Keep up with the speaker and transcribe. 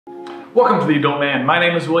Welcome to The Adult Man. My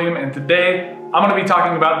name is William, and today I'm going to be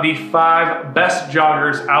talking about the 5 best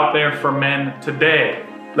joggers out there for men today.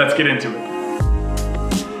 Let's get into it.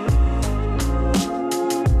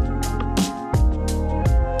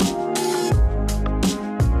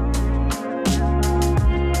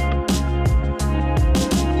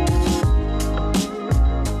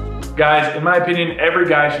 Guys, in my opinion, every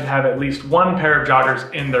guy should have at least one pair of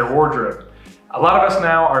joggers in their wardrobe. A lot of us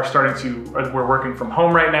now are we're working from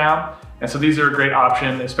home right now, and so these are a great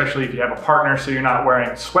option, especially if you have a partner, so you're not wearing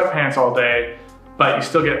sweatpants all day, but you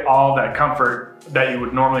still get all that comfort that you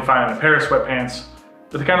would normally find in a pair of sweatpants,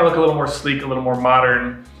 but they kind of look a little more sleek, a little more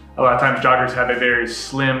modern. A lot of times joggers have a very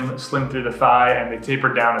slim through the thigh, and they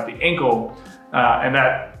taper down at the ankle, and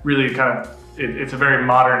that really it's a very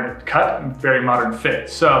modern cut and very modern fit.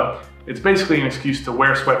 So it's basically an excuse to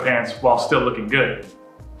wear sweatpants while still looking good.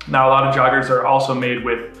 Now, a lot of joggers are also made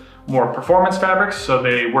with more performance fabrics, so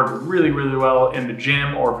they work really well in the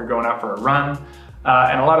gym or if you're going out for a run.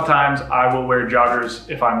 And a lot of times I will wear joggers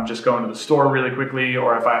if I'm just going to the store really quickly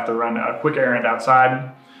or if I have to run a quick errand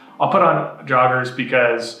outside. I'll put on joggers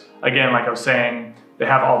because, again, like I was saying, they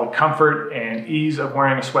have all the comfort and ease of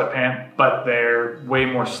wearing a sweatpant, but they're way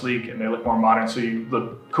more sleek and they look more modern, so you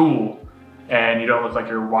look cool and you don't look like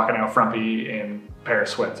you're walking out frumpy in a pair of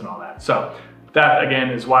sweats and all that. So that,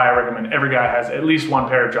 again, is why I recommend every guy has at least one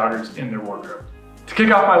pair of joggers in their wardrobe. To kick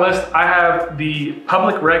off my list, I have the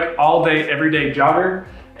Public Rec All Day Everyday Jogger.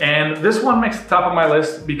 And this one makes the top of my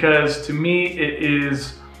list because to me,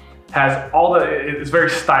 it's very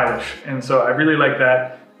stylish. And so I really like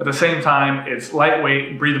that. At the same time, it's lightweight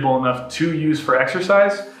and breathable enough to use for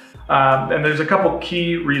exercise. And there's a couple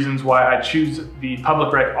key reasons why I choose the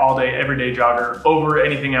Public Rec All Day Everyday Jogger over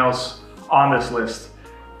anything else on this list.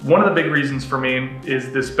 One of the big reasons for me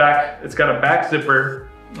is this back. It's got a back zipper,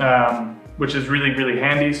 which is really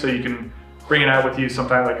handy. So you can bring it out with you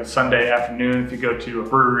sometime like a Sunday afternoon if you go to a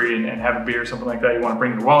brewery and have a beer or something like that. You want to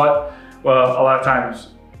bring your wallet. Well, a lot of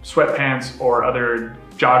times sweatpants or other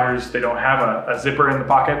joggers, they don't have a zipper in the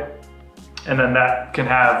pocket. And then that can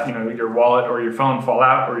have, your wallet or your phone fall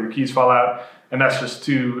out or your keys fall out. And that's just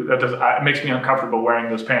it makes me uncomfortable wearing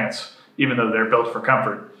those pants, even though they're built for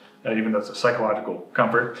comfort. Even though it's a psychological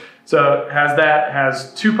comfort. So it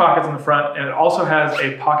has 2 pockets in the front, and it also has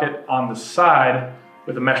a pocket on the side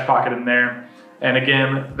with a mesh pocket in there. And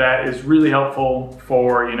again, that is really helpful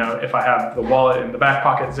for, if I have the wallet in the back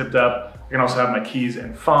pocket zipped up, I can also have my keys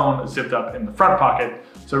and phone zipped up in the front pocket.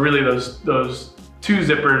 So really those 2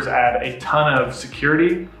 zippers add a ton of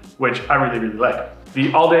security, which I really like.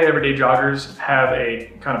 The All Day Everyday Joggers have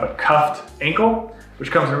a kind of a cuffed ankle, which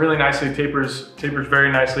comes in really nicely, tapers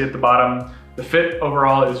very nicely at the bottom. The fit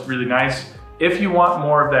overall is really nice. If you want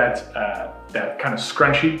more of that kind of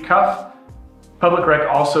scrunchy cuff, Public Rec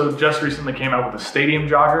also just recently came out with a stadium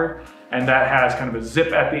jogger, and that has kind of a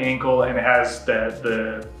zip at the ankle and it has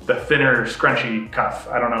the thinner scrunchy cuff.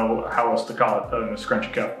 I don't know how else to call it other than a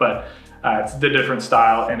scrunchy cuff, but it's the different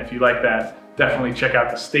style, and if you like that, definitely check out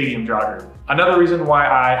the stadium jogger. Another reason why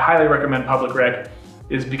I highly recommend Public Rec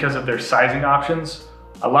is because of their sizing options.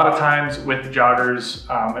 A lot of times with joggers,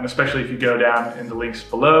 and especially if you go down in the links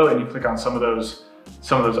below and you click on some of those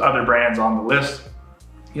other brands on the list,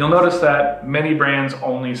 you'll notice that many brands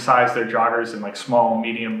only size their joggers in like small,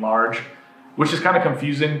 medium, large, which is kind of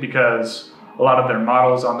confusing because a lot of their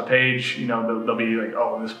models on the page, they'll be like,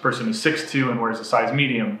 oh, this person is 6'2" and wears a size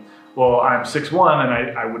medium. Well, I'm 6'1"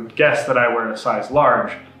 and I would guess that I wear a size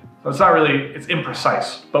large. So it's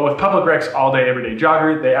imprecise. But with Public Rec's All Day Everyday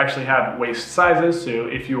Jogger, they actually have waist sizes. So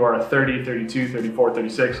if you are a 30, 32, 34,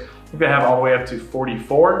 36, I think they have all the way up to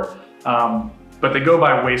 44. But they go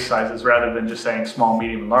by waist sizes rather than just saying small,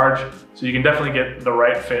 medium, and large. So you can definitely get the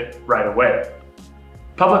right fit right away.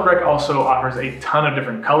 Public Rec also offers a ton of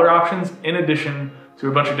different color options in addition to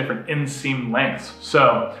a bunch of different inseam lengths.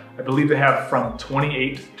 So I believe they have from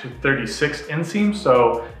 28 to 36 inseams.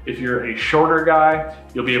 So if you're a shorter guy,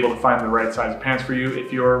 you'll be able to find the right size of pants for you.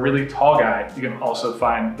 If you're a really tall guy, you can also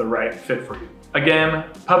find the right fit for you. Again,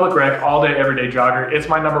 Public Rec All Day Everyday Jogger, it's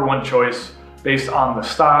my #1 choice based on the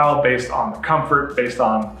style, based on the comfort, based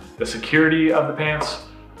on the security of the pants.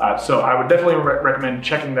 So I would definitely recommend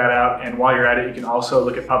checking that out. And while you're at it, you can also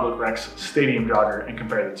look at Public Rec's Stadium Jogger and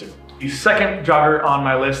compare the 2. The second jogger on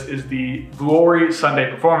my list is the Vuori Sunday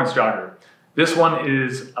Performance Jogger. This one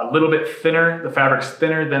is a little bit thinner. The fabric's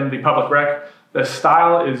thinner than the Public Rec. The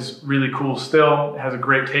style is really cool still. It has a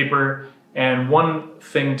great taper. And one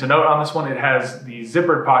thing to note on this one, it has the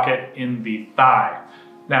zippered pocket in the thigh.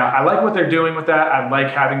 Now, I like what they're doing with that. I like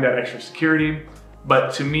having that extra security.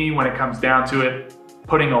 But to me, when it comes down to it,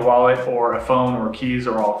 putting a wallet or a phone or keys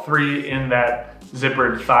or all three in that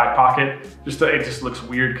zippered thigh pocket. It just looks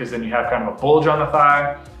weird because then you have kind of a bulge on the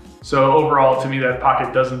thigh. So overall, to me, that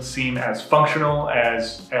pocket doesn't seem as functional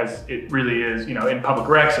as it really is. You know, in public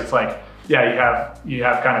recs, it's like, yeah, you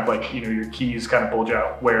have kind of like, you know, your keys kind of bulge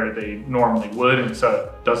out where they normally would, and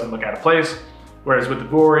so it doesn't look out of place. Whereas with the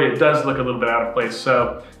Vuori, it does look a little bit out of place.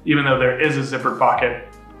 So even though there is a zipper pocket,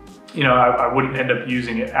 you know, I wouldn't end up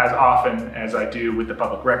using it as often as I do with the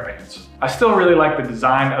public rec pants. I still really like the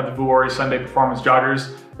design of the Vuori Sunday Performance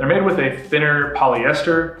joggers. They're made with a thinner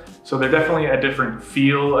polyester, so they're definitely a different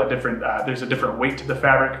feel, there's a different weight to the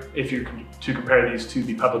fabric if you're to compare these to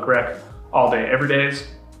the public rec all day, every days.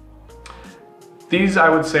 These, I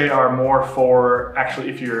would say, are more for actually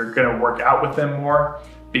if you're gonna work out with them more.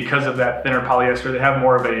 Because of that thinner polyester, they have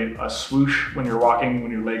more of a swoosh when you're walking,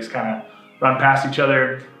 when your legs kind of run past each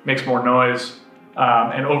other, makes more noise.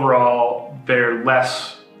 And overall, they're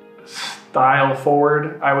less style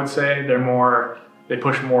forward, I would say. They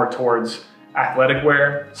push more towards athletic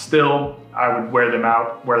wear. Still, I would wear them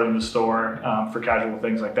out, wear them in the store for casual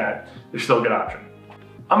things like that. They're still a good option.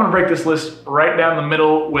 I'm gonna break this list right down the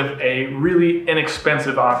middle with a really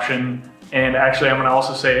inexpensive option. And actually, I'm gonna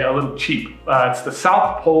also say a little cheap. It's the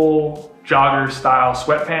South Pole jogger style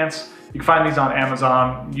sweatpants. You can find these on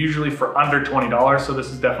Amazon, usually for under $20, so this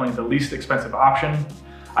is definitely the least expensive option.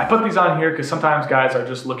 I put these on here because sometimes guys are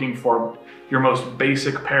just looking for your most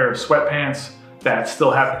basic pair of sweatpants that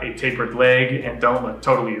still have a tapered leg and don't look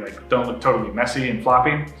totally messy and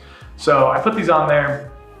floppy. So I put these on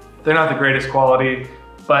there. They're not the greatest quality,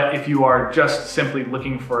 but if you are just simply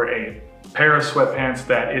looking for a pair of sweatpants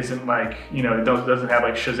that isn't like, you know, it doesn't have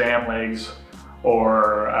like Shazam legs,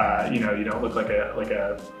 or you know, you don't look like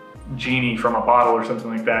a genie from a bottle or something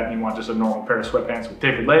like that, and you want just a normal pair of sweatpants with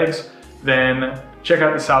tapered legs, then check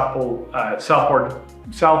out the South Pole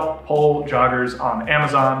joggers on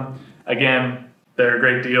Amazon. Again, they're a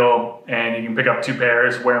great deal, and you can pick up 2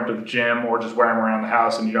 pairs, wear them to the gym, or just wear them around the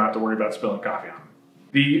house, and you don't have to worry about spilling coffee on them.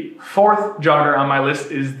 The fourth jogger on my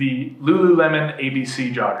list is the Lululemon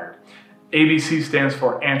ABC jogger. ABC stands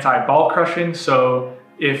for anti-ball crushing, so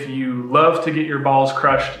if you love to get your balls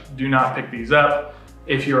crushed, do not pick these up.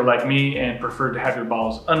 If you're like me and prefer to have your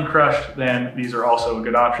balls uncrushed, then these are also a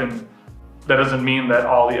good option. That doesn't mean that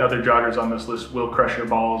all the other joggers on this list will crush your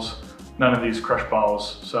balls. None of these crush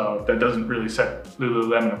balls, so that doesn't really set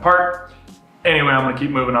Lululemon apart. Anyway, I'm gonna keep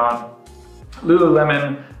moving on.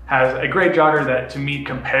 Lululemon has a great jogger that to me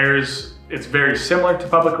compares, it's very similar to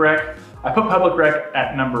Public Rec. I put Public Rec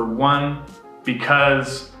at number 1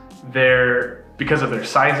 because of their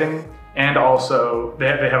sizing, and also they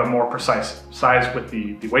have a more precise size with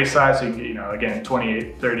the waist size, so you can get, you know, again,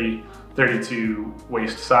 28, 30, 32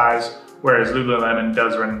 waist size, whereas Lululemon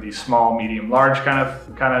does run the small, medium, large kind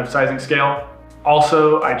of sizing scale.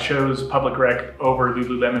 Also, I chose Public Rec over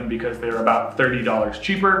Lululemon because they're about $30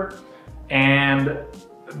 cheaper, and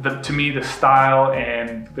to me, the style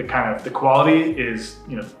and the quality is,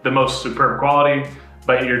 you know, the most superb quality,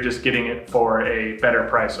 but you're just getting it for a better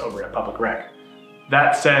price over at Public Rec.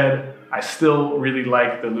 That said, I still really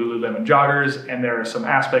like the Lululemon joggers, and there are some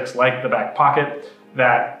aspects like the back pocket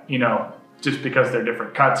that, you know, just because they're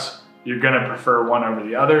different cuts, you're gonna prefer one over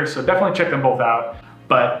the other. So definitely check them both out.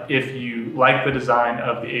 But if you like the design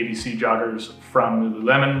of the ABC joggers from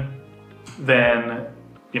Lululemon, then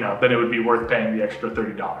it would be worth paying the extra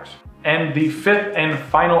 $30. And the fifth and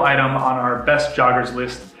final item on our best joggers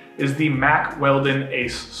list is the Mack Weldon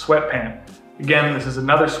Ace sweatpant. Again, this is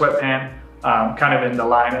another sweatpant, kind of in the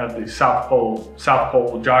line of the South Pole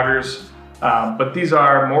joggers, but these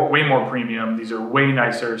are way more premium. These are way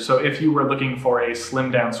nicer. So if you were looking for a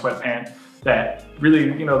slim down sweatpant that really,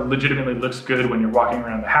 you know, legitimately looks good when you're walking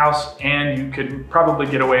around the house, and you could probably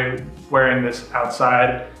get away with wearing this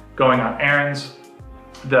outside going on errands,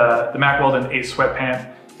 the Mack Weldon Ace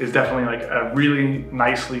sweatpant is definitely like a really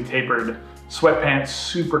nicely tapered sweatpant,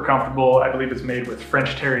 super comfortable. I believe it's made with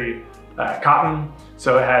French terry cotton,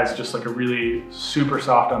 so it has just like a really super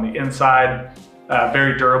soft on the inside,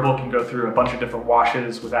 very durable, can go through a bunch of different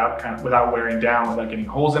washes without wearing down, without getting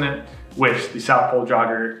holes in it, which the South Pole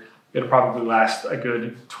jogger, it'll probably last a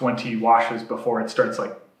good 20 washes before it starts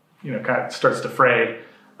starts to fray.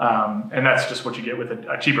 And that's just what you get with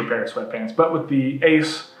a cheaper pair of sweatpants. But with the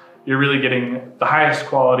Ace, you're really getting the highest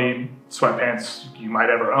quality sweatpants you might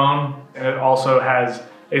ever own. And it also has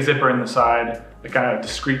a zipper in the side, a kind of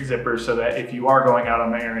discreet zipper, so that if you are going out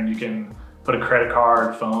on the errand, you can put a credit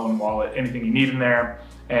card, phone, wallet, anything you need in there,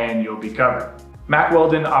 and you'll be covered. Mack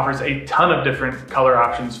Weldon offers a ton of different color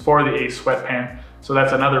options for the Ace sweatpant. So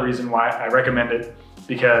that's another reason why I recommend it,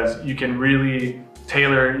 because you can really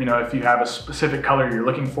tailor, if you have a specific color you're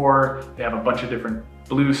looking for. They have a bunch of different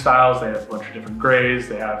blue styles, they have a bunch of different grays,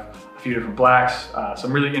 they have a few different blacks,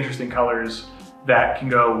 some really interesting colors that can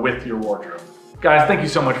go with your wardrobe. Guys, thank you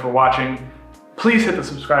so much for watching. Please hit the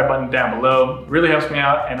subscribe button down below. It really helps me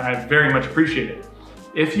out and I very much appreciate it.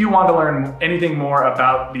 If you want to learn anything more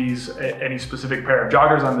about any specific pair of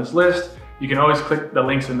joggers on this list, you can always click the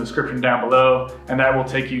links in the description down below, and that will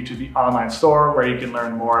take you to the online store where you can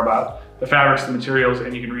learn more about the fabrics, the materials,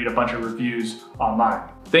 and you can read a bunch of reviews online.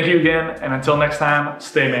 Thank you again, and until next time,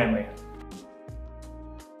 stay manly.